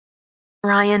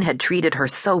Ryan had treated her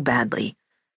so badly,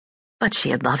 but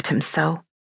she had loved him so,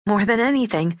 more than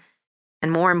anything,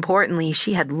 and more importantly,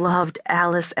 she had loved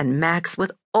Alice and Max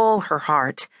with all her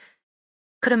heart.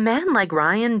 Could a man like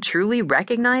Ryan truly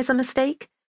recognize a mistake?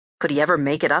 Could he ever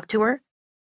make it up to her?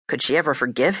 Could she ever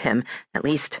forgive him, at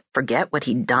least forget what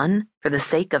he'd done for the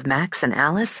sake of Max and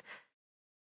Alice?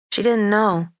 She didn't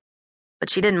know, but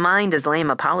she didn't mind his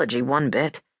lame apology one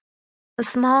bit. A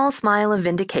small smile of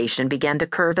vindication began to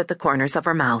curve at the corners of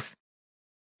her mouth.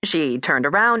 She turned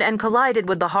around and collided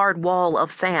with the hard wall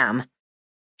of Sam.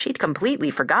 She'd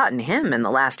completely forgotten him in the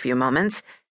last few moments.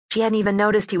 She hadn't even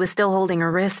noticed he was still holding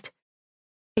her wrist.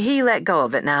 He let go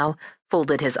of it now,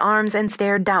 folded his arms, and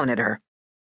stared down at her.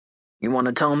 You want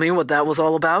to tell me what that was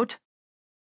all about?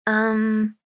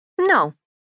 No,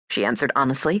 she answered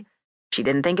honestly. She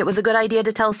didn't think it was a good idea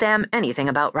to tell Sam anything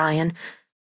about Ryan.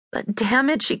 But damn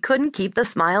it, she couldn't keep the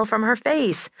smile from her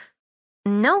face.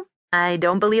 No, I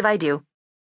don't believe I do.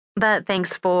 But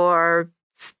thanks for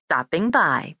stopping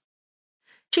by.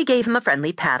 She gave him a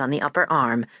friendly pat on the upper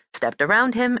arm, stepped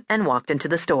around him, and walked into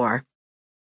the store.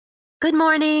 Good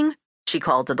morning, she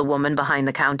called to the woman behind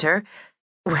the counter.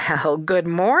 Well, good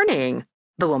morning,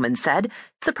 the woman said,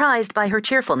 surprised by her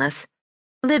cheerfulness.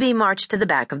 Libby marched to the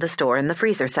back of the store in the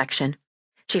freezer section.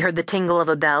 She heard the tingle of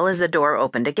a bell as the door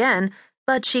opened again,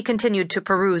 but she continued to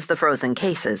peruse the frozen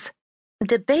cases,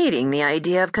 debating the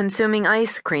idea of consuming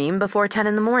ice cream before 10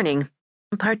 in the morning,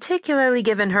 particularly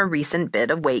given her recent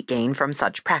bit of weight gain from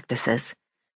such practices.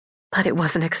 But it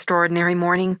was an extraordinary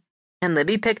morning, and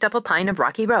Libby picked up a pint of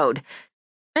Rocky Road,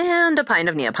 and a pint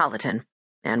of Neapolitan,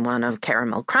 and one of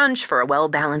Caramel Crunch for a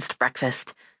well-balanced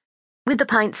breakfast. With the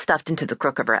pint stuffed into the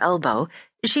crook of her elbow,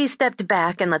 she stepped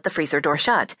back and let the freezer door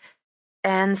shut,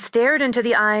 and stared into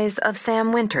the eyes of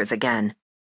Sam Winters again.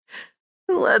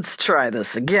 Let's try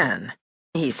this again,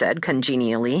 he said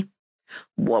congenially.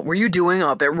 What were you doing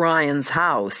up at Ryan's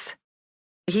house?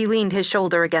 He leaned his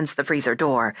shoulder against the freezer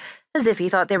door, as if he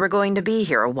thought they were going to be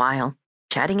here a while,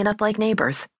 chatting it up like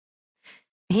neighbors.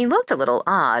 He looked a little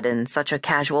odd in such a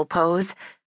casual pose.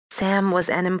 Sam was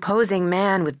an imposing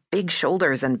man with big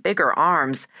shoulders and bigger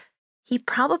arms. He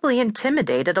probably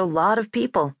intimidated a lot of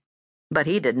people, but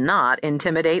he did not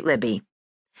intimidate Libby.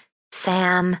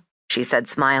 Sam, she said,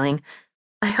 smiling,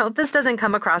 I hope this doesn't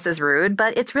come across as rude,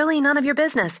 but it's really none of your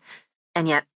business. And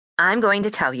yet, I'm going to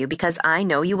tell you because I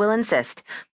know you will insist.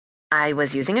 I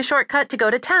was using a shortcut to go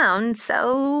to town,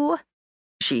 so...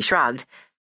 She shrugged.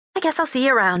 I guess I'll see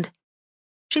you around.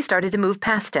 She started to move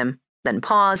past him, then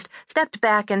paused, stepped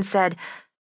back, and said,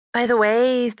 By the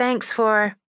way, thanks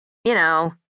for,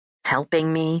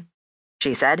 helping me,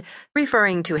 she said,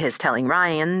 referring to his telling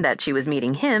Ryan that she was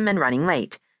meeting him and running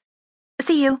late.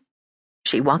 See you.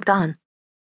 She walked on.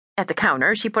 At the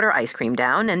counter, she put her ice cream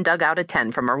down and dug out a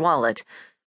 10 from her wallet.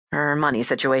 Her money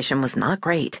situation was not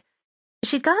great.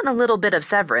 She'd gotten a little bit of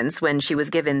severance when she was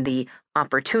given the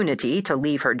opportunity to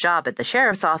leave her job at the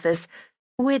sheriff's office,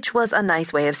 which was a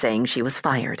nice way of saying she was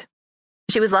fired.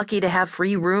 She was lucky to have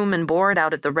free room and board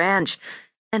out at the ranch,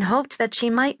 and hoped that she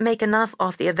might make enough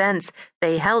off the events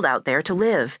they held out there to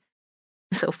live.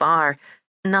 So far,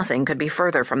 nothing could be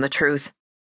further from the truth.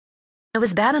 It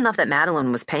was bad enough that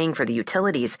Madeline was paying for the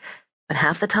utilities, but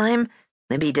half the time,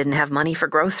 Libby didn't have money for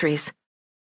groceries.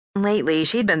 Lately,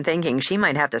 she'd been thinking she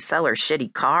might have to sell her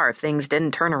shitty car if things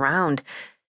didn't turn around,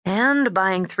 and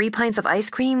buying 3 pints of ice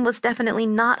cream was definitely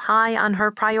not high on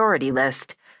her priority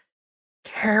list.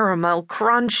 Caramel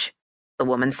Crunch, the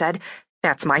woman said.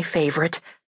 That's my favorite.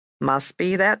 Must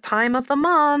be that time of the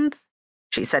month,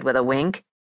 she said with a wink.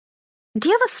 Do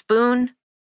you have a spoon?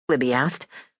 Libby asked.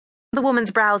 The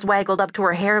woman's brows waggled up to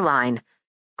her hairline.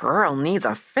 Girl needs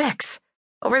a fix.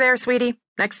 Over there, sweetie,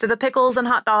 next to the pickles and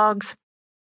hot dogs.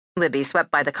 Libby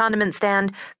swept by the condiment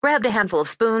stand, grabbed a handful of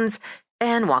spoons,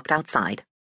 and walked outside.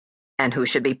 And who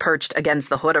should be perched against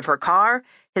the hood of her car,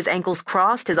 his ankles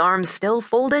crossed, his arms still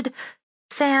folded?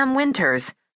 Sam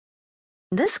Winters.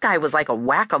 This guy was like a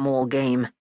whack-a-mole game.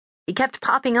 He kept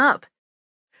popping up.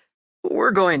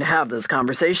 We're going to have this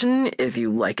conversation, if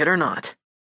you like it or not,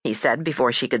 he said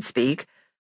before she could speak.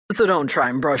 So don't try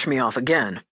and brush me off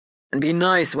again. And be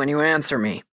nice when you answer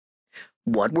me.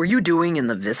 What were you doing in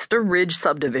the Vista Ridge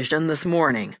subdivision this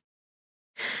morning?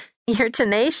 You're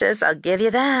tenacious, I'll give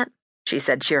you that, she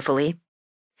said cheerfully.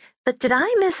 But did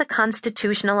I miss a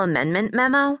constitutional amendment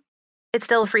memo? It's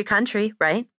still a free country,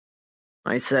 right?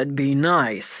 I said be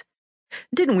nice.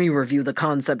 Didn't we review the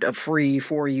concept of free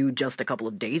for you just a couple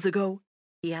of days ago?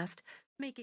 He asked.